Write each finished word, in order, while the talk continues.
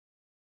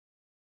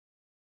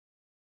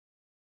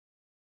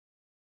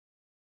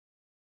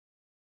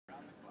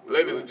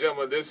Ladies and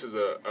gentlemen, this is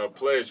a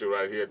pleasure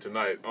right here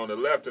tonight. On the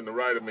left and the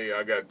right of me,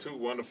 I got two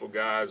wonderful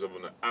guys of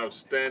an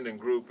outstanding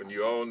group, and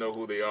you all know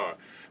who they are.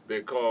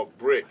 They're called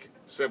Brick,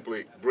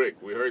 simply Brick.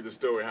 We heard the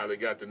story how they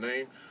got the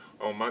name.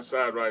 On my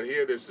side right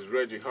here, this is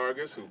Reggie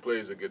Hargis, who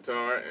plays the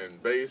guitar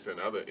and bass and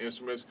other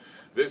instruments.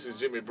 This is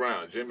Jimmy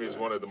Brown. Jimmy is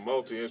one of the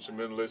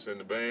multi-instrumentalists in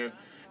the band,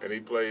 and he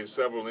plays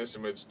several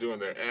instruments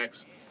during their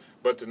acts.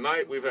 But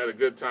tonight, we've had a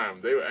good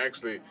time.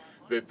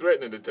 They're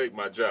threatening to take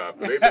my job.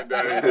 They've been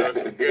down here doing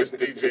some guest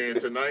DJing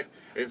tonight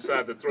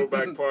inside the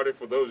Throwback Party.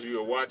 For those of you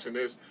who are watching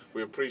this,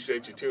 we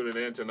appreciate you tuning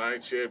in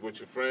tonight. Share it with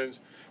your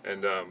friends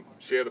and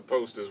share the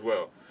post as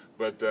well.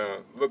 But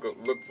look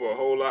for a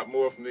whole lot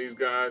more from these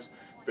guys.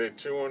 They're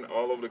touring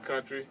all over the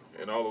country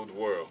and all over the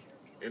world.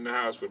 In the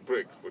house with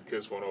Brick with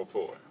KISS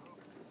 104.